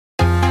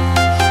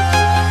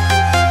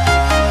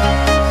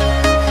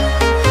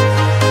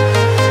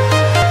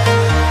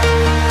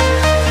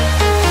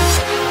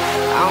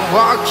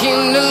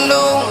walking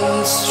alone,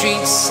 the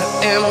streets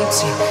are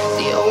empty.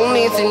 The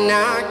only thing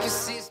I can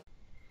see is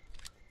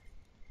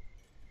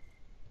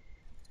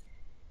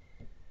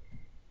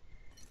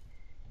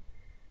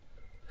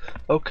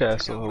Okay,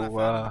 Check out what I so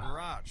found in the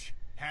garage.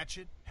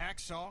 Hatchet,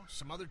 hacksaw,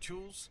 some other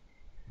tools.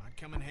 Might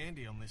come in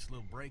handy on this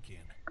little break-in.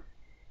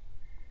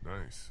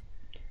 Nice.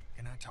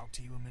 Can I talk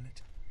to you a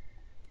minute?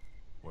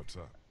 What's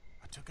up?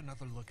 I took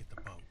another look at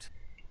the boat.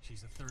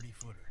 She's a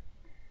 30-footer.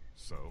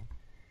 So?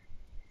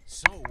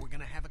 So, we're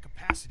gonna have a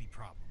capacity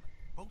problem.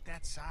 Boat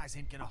that size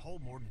ain't gonna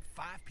hold more than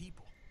 5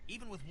 people,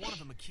 even with one of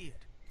them a kid.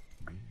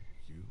 Me,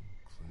 you,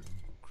 Clem,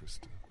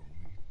 Krista,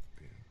 Omi,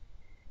 Ben,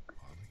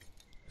 Holly.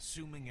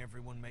 Assuming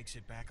everyone makes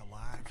it back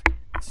alive,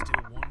 it's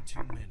still one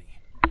too many.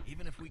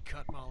 Even if we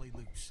cut Molly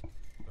loose.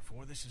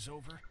 Before this is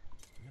over,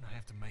 we're gonna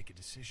have to make a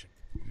decision.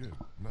 You're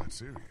not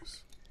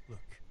serious. Look,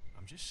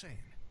 I'm just saying,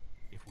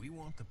 if we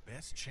want the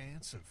best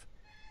chance of...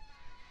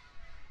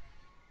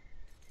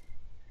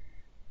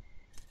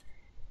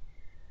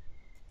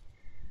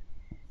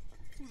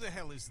 Who the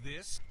hell is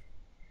this?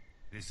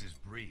 This is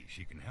Bree.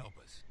 She can help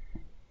us.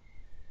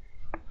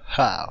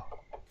 how?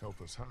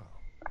 Help us how?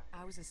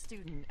 I was a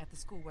student at the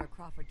school where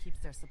Crawford keeps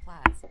their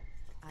supplies.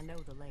 I know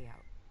the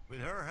layout. With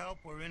her help,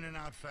 we're in and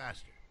out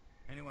faster.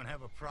 Anyone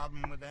have a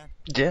problem with that?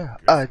 Yeah,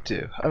 I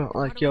do. I don't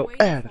like What are we your waiting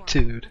for?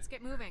 attitude. Let's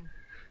get moving.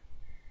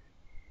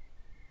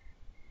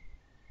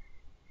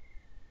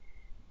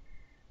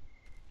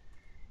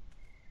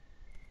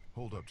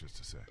 Hold up just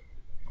a sec.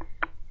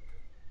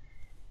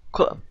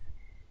 Clem.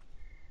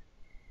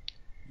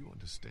 You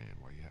understand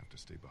why you have to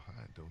stay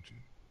behind, don't you?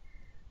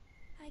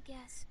 I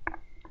guess.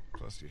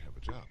 Plus, you have a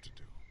job to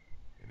do.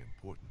 An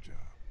important job.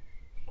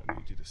 I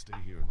need you to stay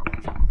here and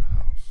watch over the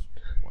house.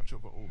 Watch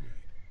over Omi.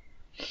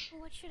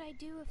 What should I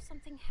do if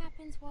something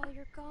happens while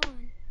you're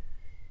gone?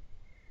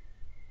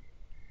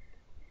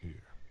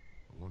 Here,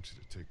 I want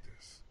you to take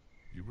this.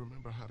 You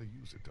remember how to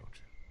use it, don't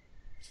you?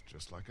 It's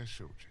just like I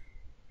showed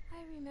you.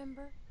 I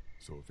remember.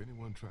 So if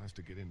anyone tries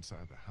to get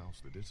inside the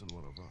house that isn't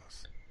one of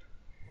us,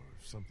 or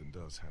if something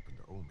does happen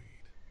to Omid,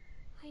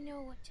 I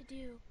know what to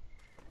do.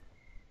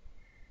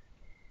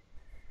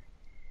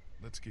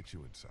 let's get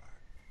you inside.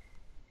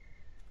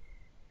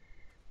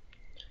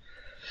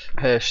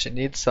 Hey, she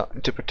needs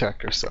something to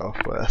protect herself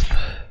with.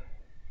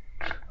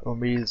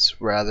 Omi's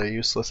rather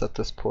useless at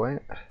this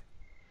point.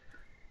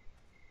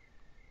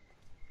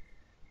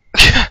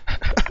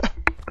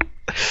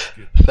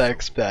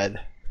 Thanks, Ben.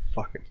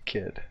 Fucking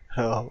kid.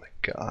 Oh my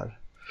god.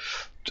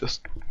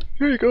 Just,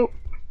 here you go.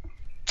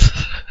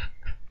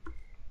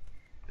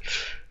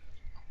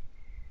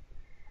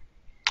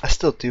 I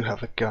still do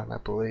have a gun, I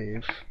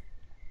believe.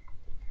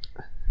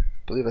 I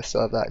believe I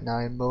still have that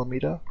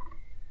 9mm.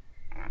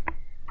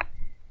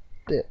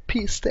 The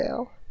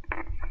pistol.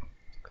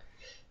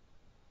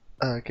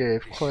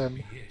 Gave Clem.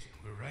 This should be it.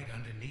 We're right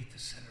underneath the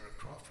center of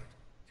Crawford.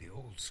 The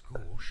old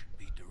school should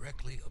be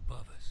directly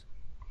above us.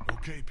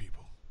 Okay,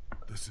 people,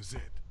 this is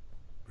it.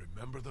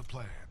 Remember the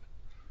plan.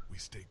 We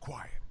stay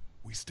quiet,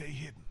 we stay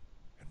hidden,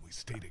 and we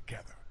stay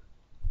together.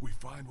 We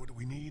find what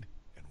we need,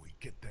 and we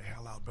get the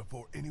hell out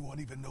before anyone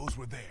even knows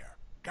we're there.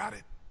 Got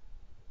it?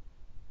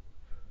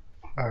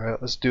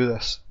 Alright, let's do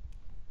this.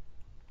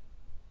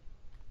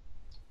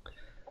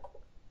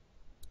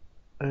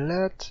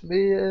 Let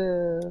me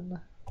in.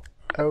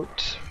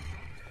 Out.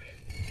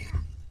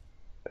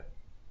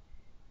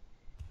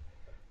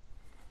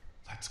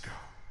 Let's go.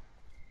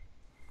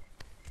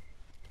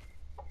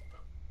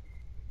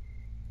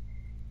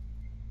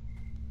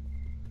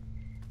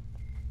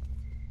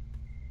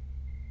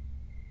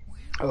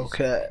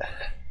 Okay.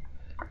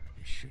 There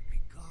should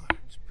be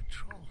guards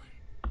patrolling.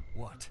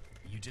 What?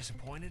 You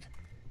disappointed?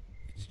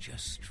 It's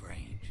just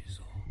strange is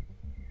all.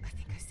 I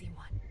think I see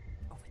one.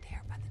 Over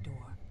there by the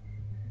door.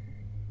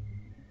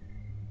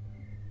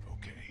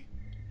 Okay.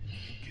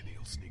 Kenny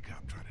will sneak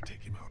up, try to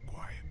take him out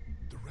quiet.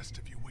 The rest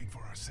of you wait for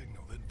our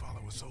signal, then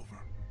follow us over.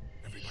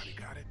 Everybody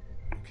got it?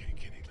 Okay,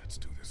 Kenny, let's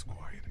do this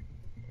quiet.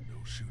 No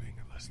shooting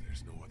unless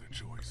there's no other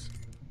choice.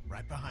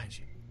 Right behind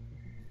you.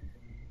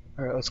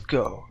 Alright, let's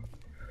go.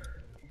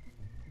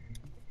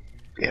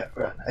 Yeah,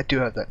 run. I do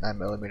have that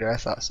 9mm, I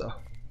thought so.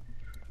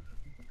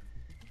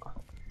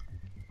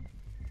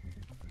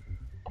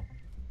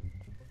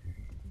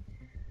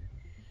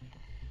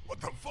 What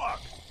the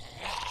fuck?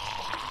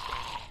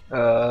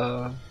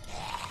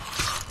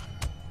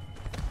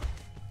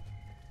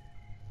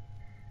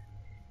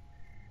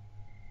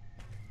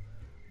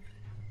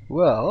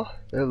 Well,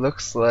 it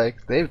looks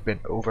like they've been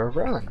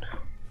overrun.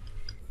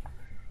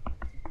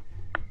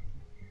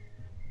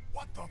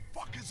 What the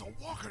fuck is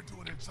a walker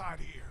doing inside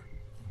here?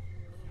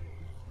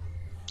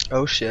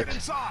 Oh shit. Get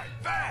inside,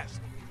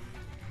 fast!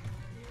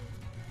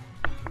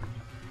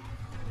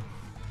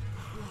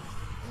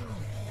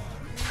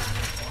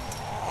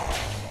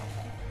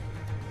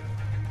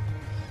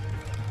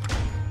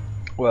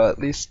 Well, at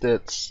least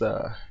it's,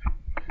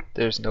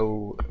 there's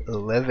no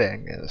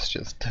living, it's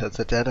just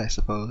the dead, I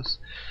suppose.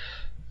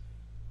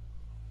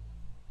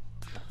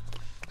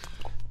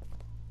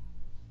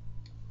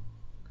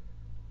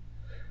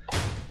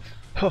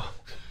 Oh.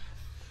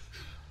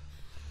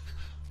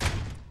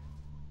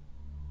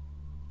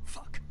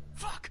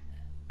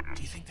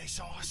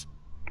 saw us?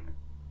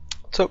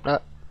 Let's hope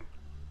not.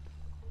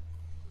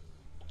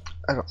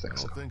 I don't think I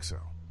so. don't think so.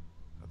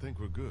 I think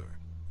we're good.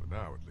 For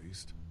now, at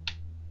least.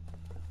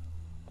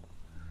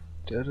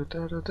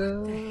 What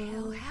the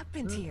hell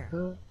happened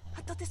here?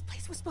 I thought this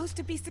place was supposed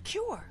to be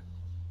secure.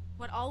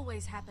 What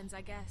always happens,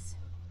 I guess.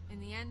 In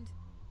the end,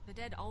 the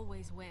dead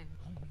always win.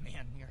 Oh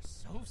man, we are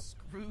so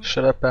screwed.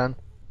 Shut up, Ben.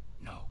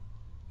 No,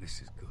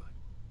 this is good.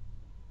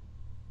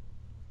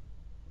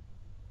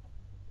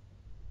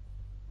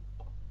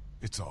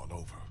 It's all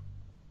over.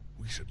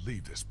 We should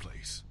leave this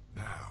place.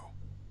 Now.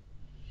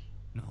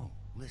 No,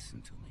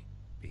 listen to me.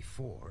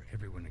 Before,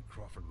 everyone in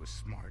Crawford was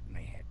smart and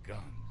they had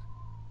guns.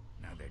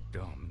 Now they're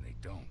dumb and they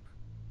don't.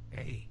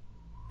 Hey,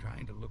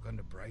 trying to look on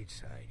the bright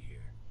side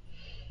here.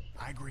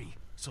 I agree.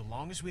 So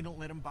long as we don't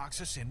let them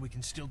box us in, we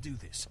can still do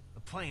this.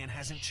 The plan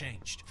hasn't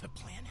changed. The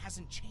plan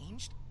hasn't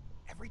changed?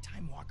 Every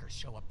time walkers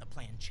show up, the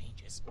plan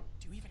changes.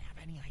 Do you even have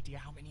any idea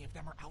how many of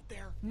them are out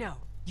there? No.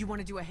 You want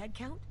to do a head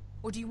count?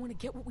 Or do you want to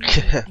get what we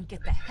need and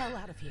get the hell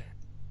out of here?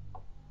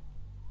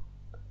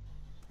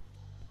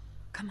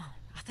 Come on.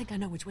 I think I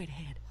know which way to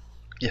head.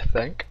 You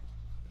think?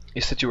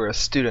 You said you were a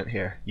student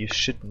here. You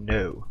should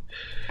know.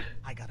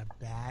 I got a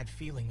bad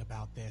feeling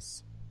about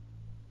this.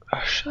 Oh,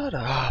 shut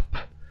up.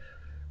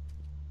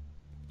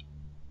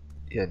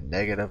 You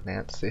negative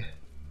Nancy.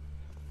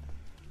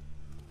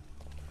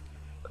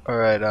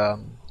 Alright,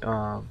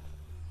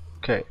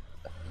 okay.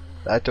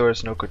 That door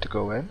is no good to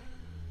go in.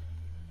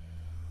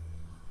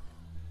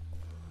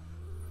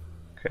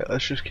 Okay,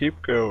 let's just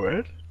keep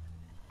going.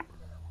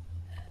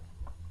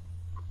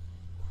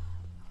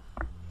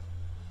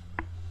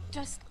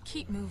 Just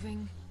keep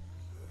moving.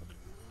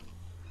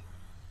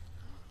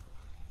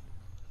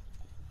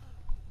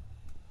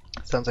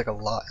 Sounds like a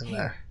lot in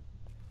there.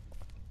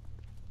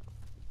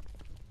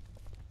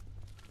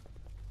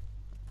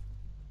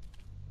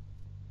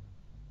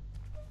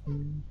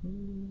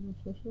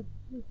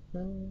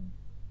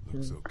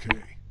 Looks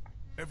okay.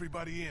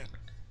 Everybody in.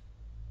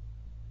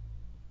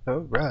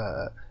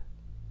 Alright.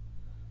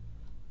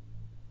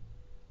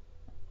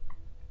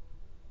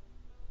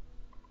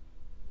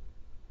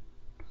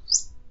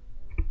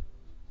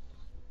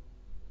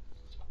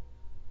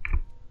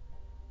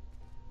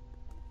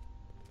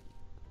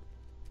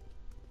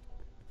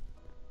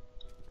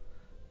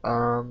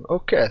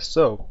 Okay,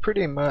 so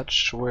pretty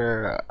much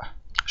we're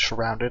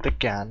surrounded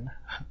again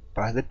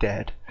by the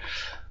dead,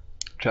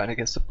 trying to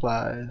get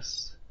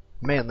supplies,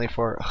 mainly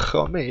for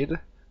homemade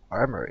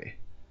armory.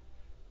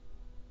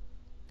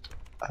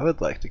 I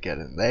would like to get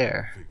in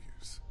there.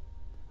 Figures.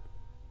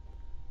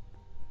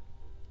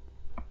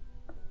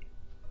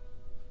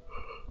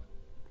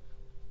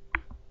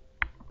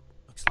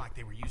 Looks like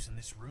they were using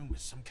this room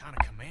as some kind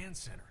of command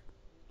center.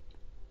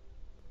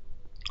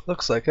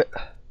 Looks like it.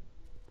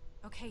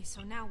 Okay,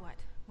 so now what?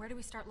 Where do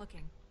we start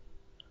looking?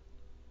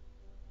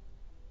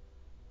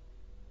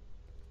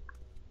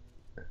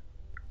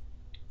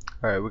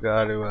 Alright, we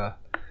gotta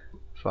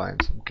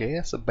find some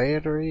gas, a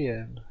battery,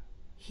 and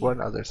one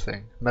other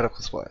thing.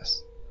 Medical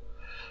supplies.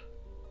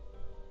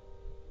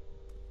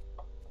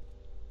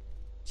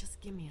 Just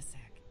give me a sec.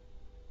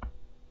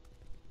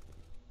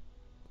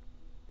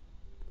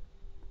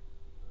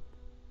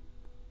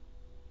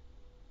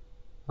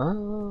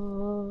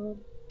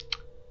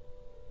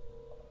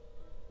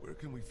 Where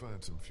can we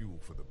find some fuel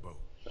for the boat?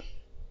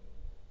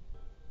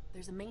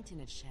 There's a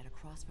maintenance shed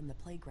across from the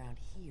playground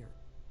here.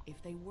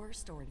 If they were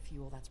storing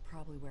fuel, that's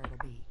probably where it'll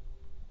be.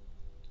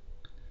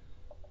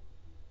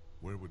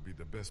 Where would be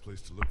the best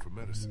place to look for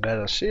medicine?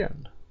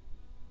 Medicine.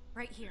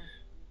 Right here.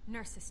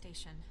 Nurse's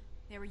station.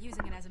 They were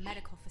using it as a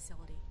medical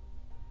facility.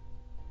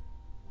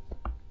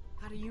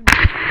 How do you know?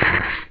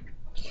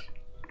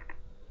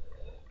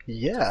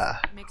 Yeah,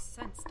 Makes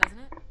sense, doesn't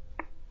it?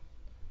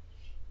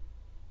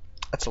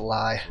 that's a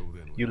lie. So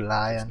then we You just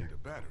lying. need a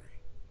battery.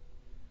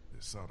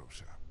 This auto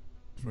shop.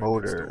 It's right next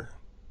Motor. door.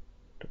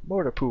 The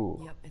motor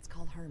pool. Yep, it's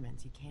called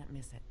Herman's. You can't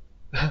miss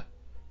it.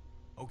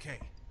 Okay,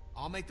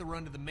 I'll make the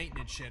run to the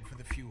maintenance shed for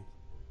the fuel.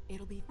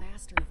 It'll be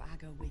faster if I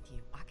go with you.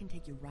 I can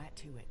take you right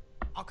to it.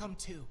 I'll come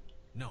too.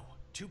 No,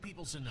 2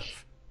 people's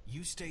enough.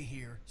 You stay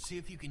here, see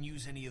if you can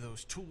use any of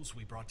those tools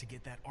we brought to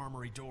get that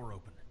armory door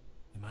open.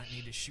 We might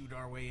need to shoot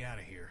our way out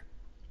of here.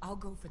 I'll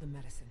go for the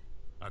medicine.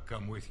 I'll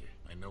come with you.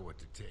 I know what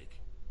to take.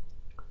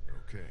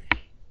 Okay.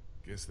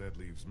 Guess that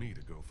leaves me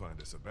to go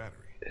find us a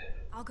battery.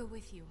 I'll go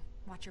with you.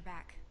 Watch your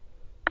back.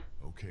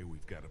 Okay,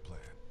 we've got a plan.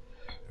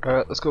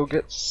 Alright, let's go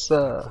get Stay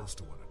close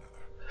to one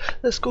another.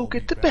 let's go We'll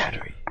get meet the back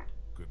battery. here.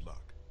 Good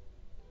luck.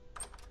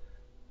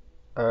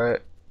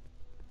 Alright.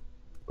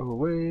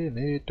 We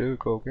need to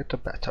go get the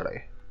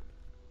battery.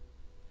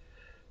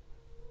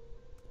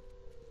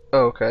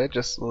 Okay,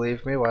 just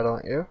leave me, why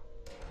don't you?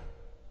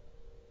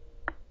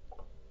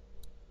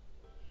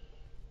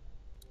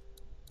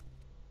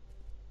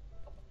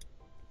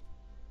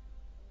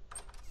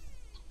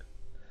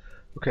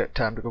 Okay,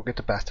 time to go get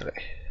the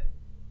battery.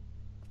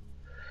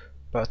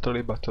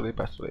 Battery.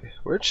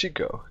 Where'd she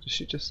go? Did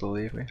she just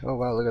leave me? Oh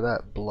wow, look at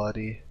that.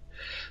 Bloody.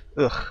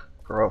 Ugh,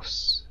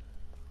 gross.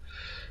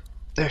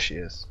 There she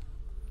is.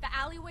 The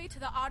alley alleyway to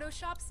the auto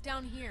shop's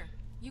down here.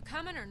 You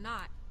coming or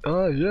not?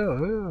 Oh,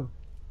 yeah.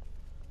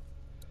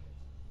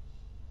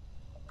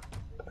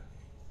 They've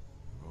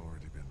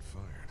already been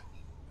fired.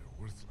 They're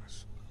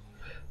worthless.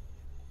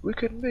 We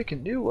could make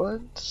new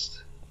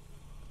ones.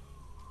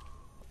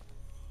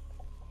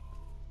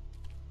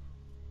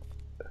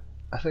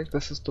 I think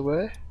this is the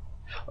way.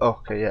 Oh,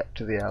 okay, yeah,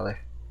 to the alley.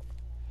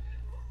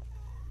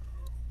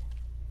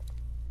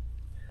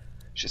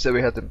 She said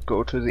we had to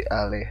go to the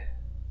alley.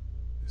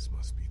 This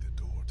must be the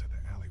door to the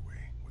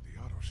alleyway where the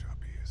auto shop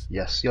is.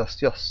 Yes. Where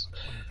the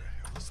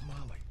hell is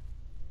Molly?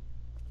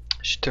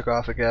 She took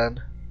off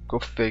again. Go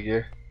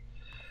figure.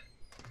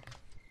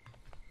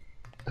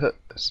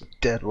 It's a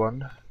dead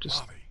one.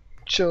 Just Molly,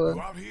 chilling,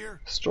 you out here?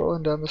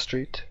 strolling down the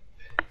street.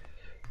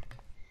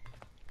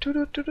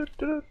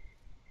 Doo-doo-doo-doo-doo-doo.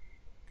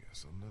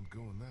 Guess I'm not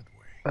going that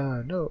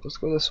way. No, let's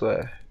go this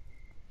way.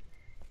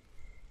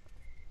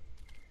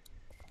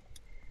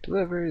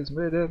 Delivery is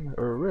made in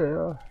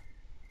Aurea.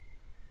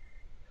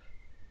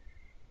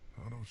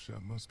 Auto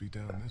shop must be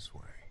down this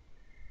way.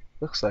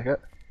 Looks like it.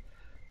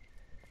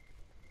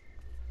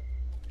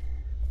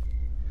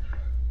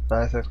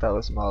 I think that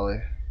was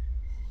Molly.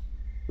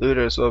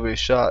 Looters will be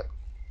shot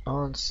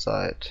on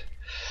sight.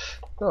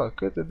 Oh,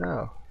 good to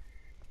know.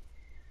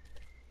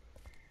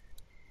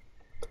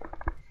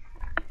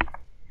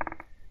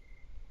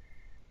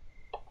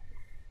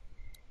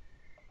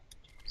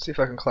 See if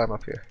I can climb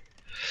up here.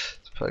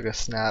 It's probably gonna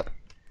snap.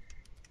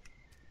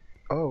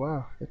 Oh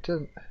wow, it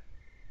didn't.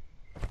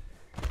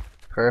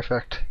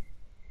 Perfect.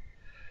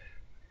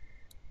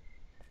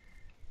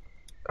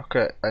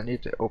 Okay, I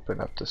need to open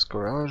up this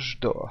garage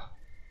door.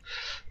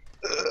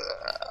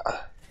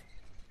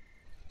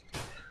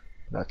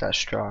 Not that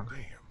strong.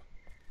 Damn,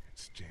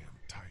 it's jammed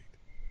tight.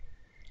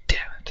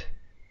 Damn it.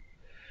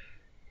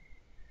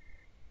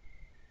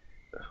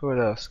 What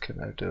else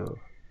can I do?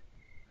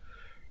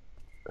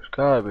 There's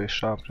gotta be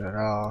something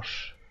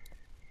else.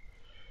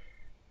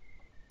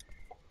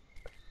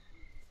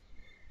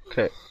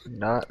 Okay,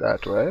 not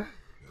that way.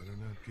 Better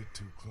not get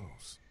too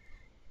close.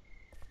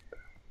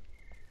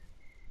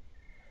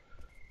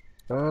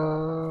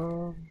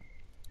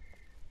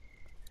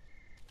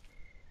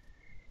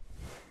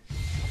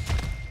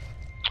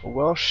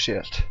 Well,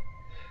 shit.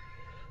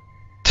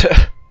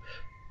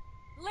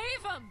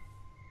 Leave him!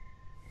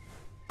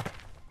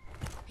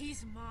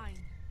 He's mine.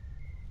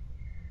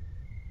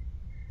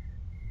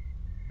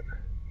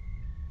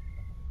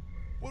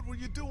 What were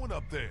you doing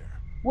up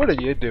there? What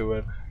are you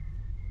doing?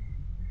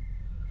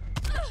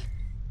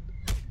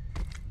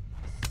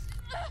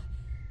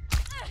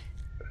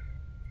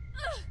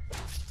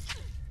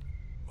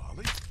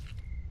 Molly?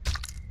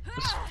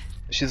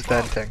 She's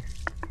venting.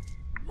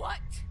 What?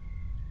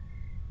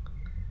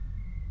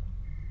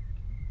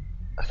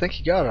 I think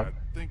he got him.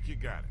 I think you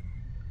got it.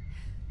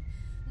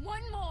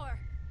 One more.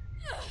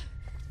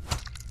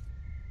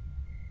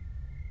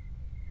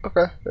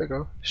 Okay, there you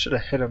go. Should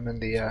have hit him in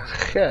the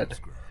head.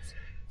 Scrubs.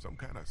 Some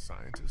kind of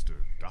scientist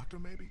or doctor,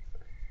 maybe?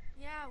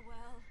 Yeah,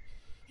 well,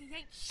 he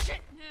ain't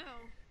shit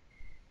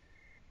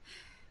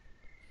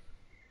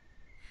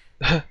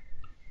now.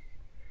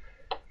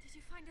 Did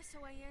you find us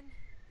a way in?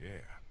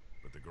 Yeah,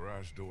 but the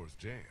garage door's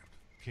jammed.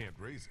 Can't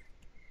raise it.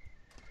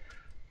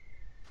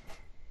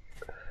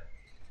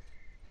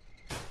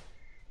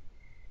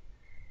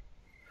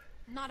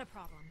 Not a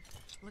problem.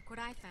 Look what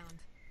I found.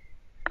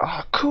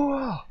 Ah, cool.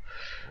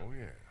 Oh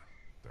yeah,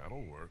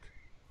 that'll work.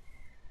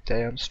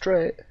 Damn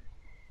straight.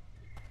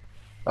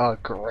 Oh,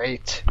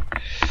 great.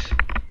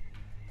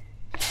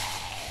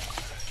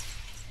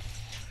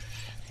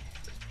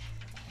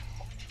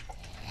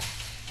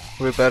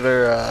 We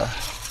better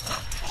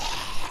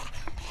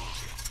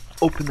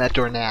open that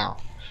door now.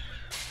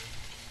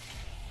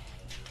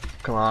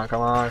 Come on,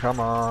 come on, come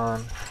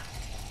on.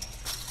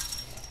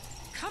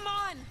 Come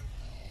on!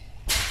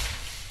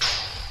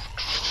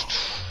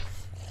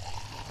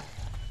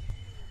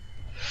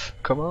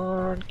 Come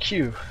on,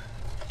 Q.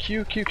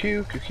 Q, Q,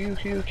 Q, Q, Q,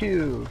 Q,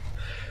 Q.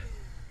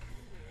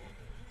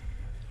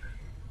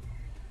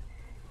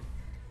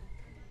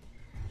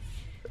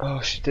 Oh,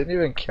 she didn't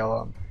even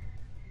kill him.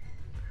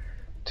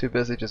 Too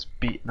busy just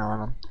beating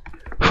on him.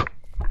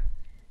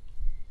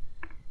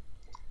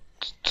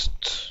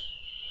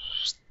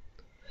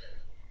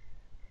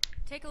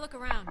 Take a look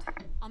around.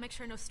 I'll make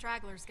sure no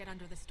stragglers get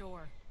under this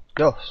door.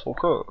 Yes,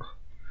 okay.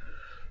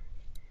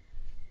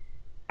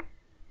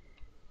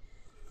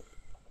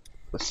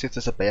 Let's see if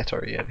there's a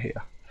battery in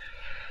here.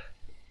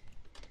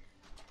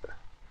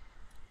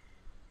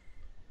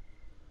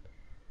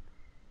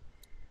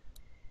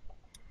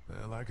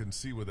 Well, I can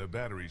see where the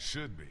battery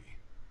should be,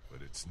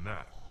 but it's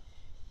not.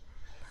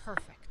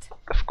 Perfect.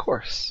 Of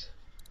course.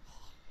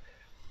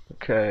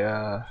 Okay,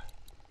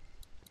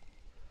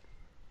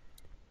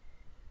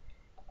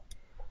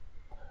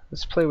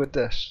 let's play with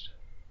this.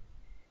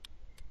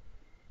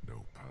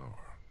 No power.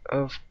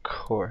 Of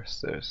course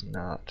there's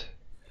not.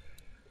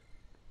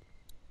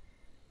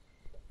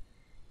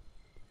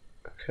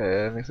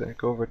 Okay, anything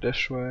go over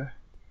this way?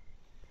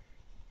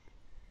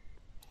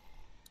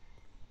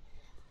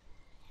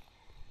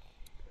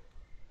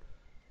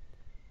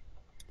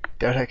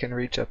 Doubt I can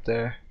reach up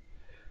there.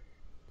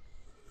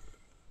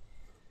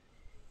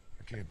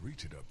 I can't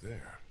reach it up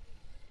there.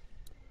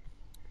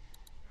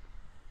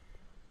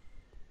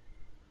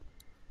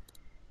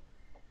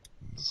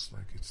 Looks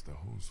like it's the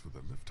hose for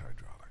the lift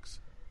hydraulics.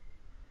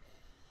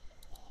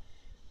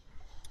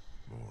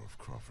 More of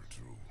Crawford's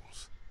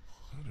rules.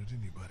 How did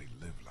anybody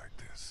live like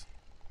this?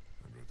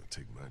 I'd rather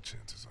take my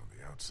chances on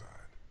the outside.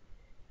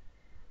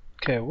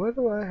 Okay, what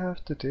do I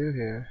have to do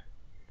here?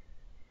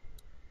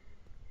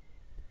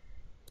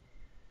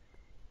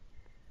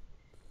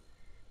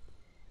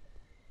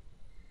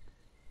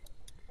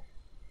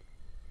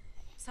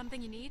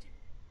 Something you need?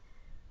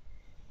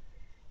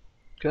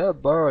 Can I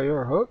borrow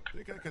your hook?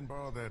 Think I can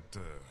borrow that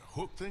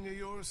hook thing of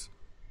yours?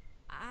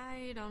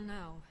 I don't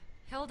know.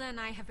 Hilda and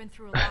I have been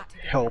through a lot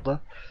together.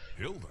 Hilda?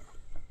 Hilda?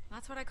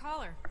 That's what I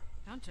call her.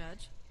 Don't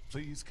judge.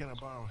 Please, can I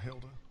borrow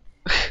Hilda?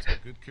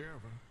 Take good care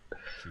of her.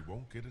 She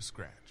won't get a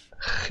scratch.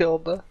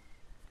 Hilda?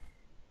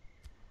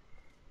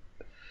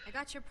 I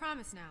got your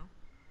promise now.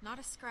 Not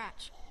a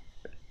scratch.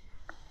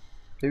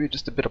 Maybe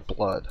just a bit of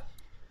blood.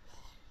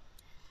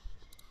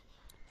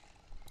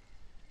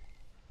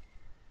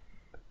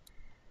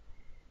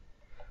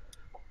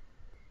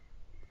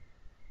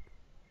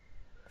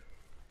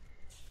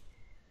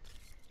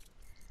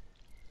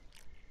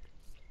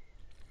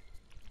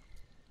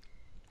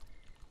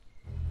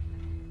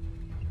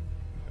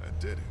 I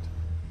did it.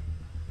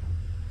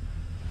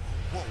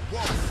 Whoa,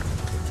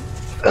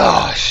 whoa!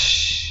 Oh,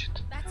 shit.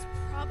 That's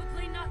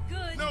probably not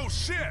good. No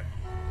shit!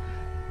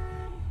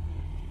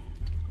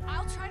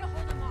 I'll try to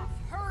hold him off.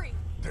 Hurry!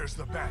 There's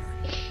the battery.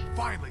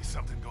 Finally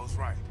something goes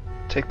right.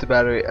 Take the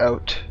battery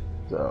out,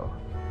 though.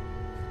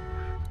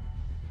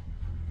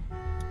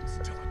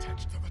 Still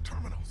attached to the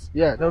terminals.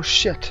 Yeah, no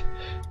shit.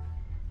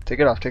 Take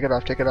it off, take it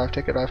off, take it off,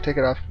 take it off, take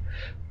it off.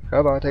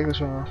 Come on, take this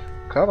one off.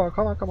 Come on,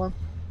 come on, come on.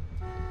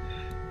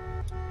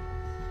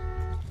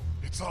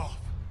 It's off.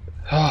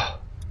 Oh,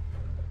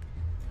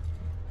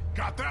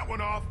 Got that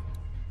one off.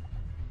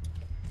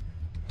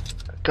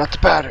 got the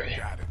battery.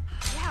 Got it.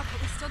 Yeah,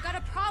 but we still got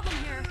a problem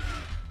here.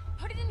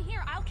 Put it in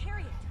here. I'll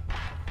carry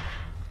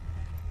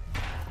it.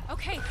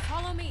 Okay,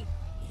 follow me.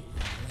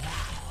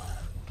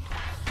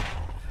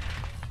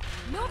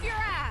 Move your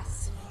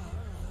ass.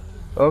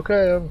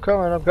 Okay, I'm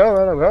coming, I'm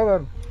coming, I'm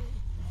coming.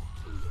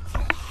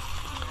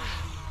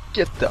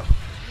 Get the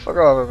fuck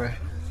off of me.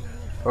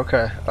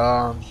 Okay,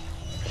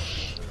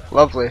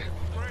 lovely.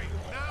 Great.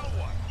 Now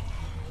what?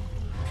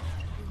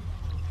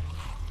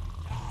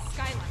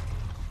 Skylight.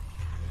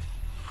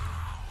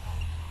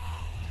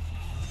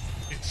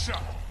 It's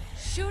shut.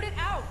 Shoot it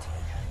out.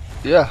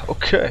 Yeah,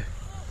 okay.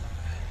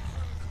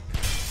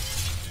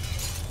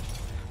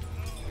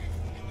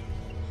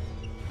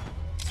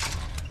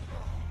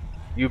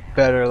 You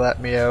better let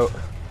me out.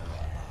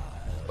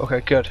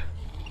 Okay, good.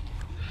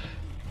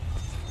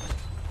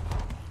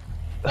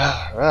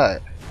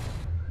 Alright.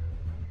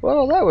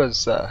 Well, that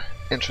was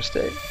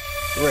interesting.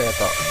 Very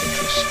about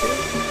interesting.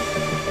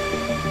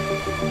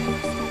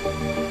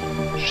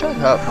 Shut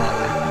up,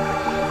 Molly.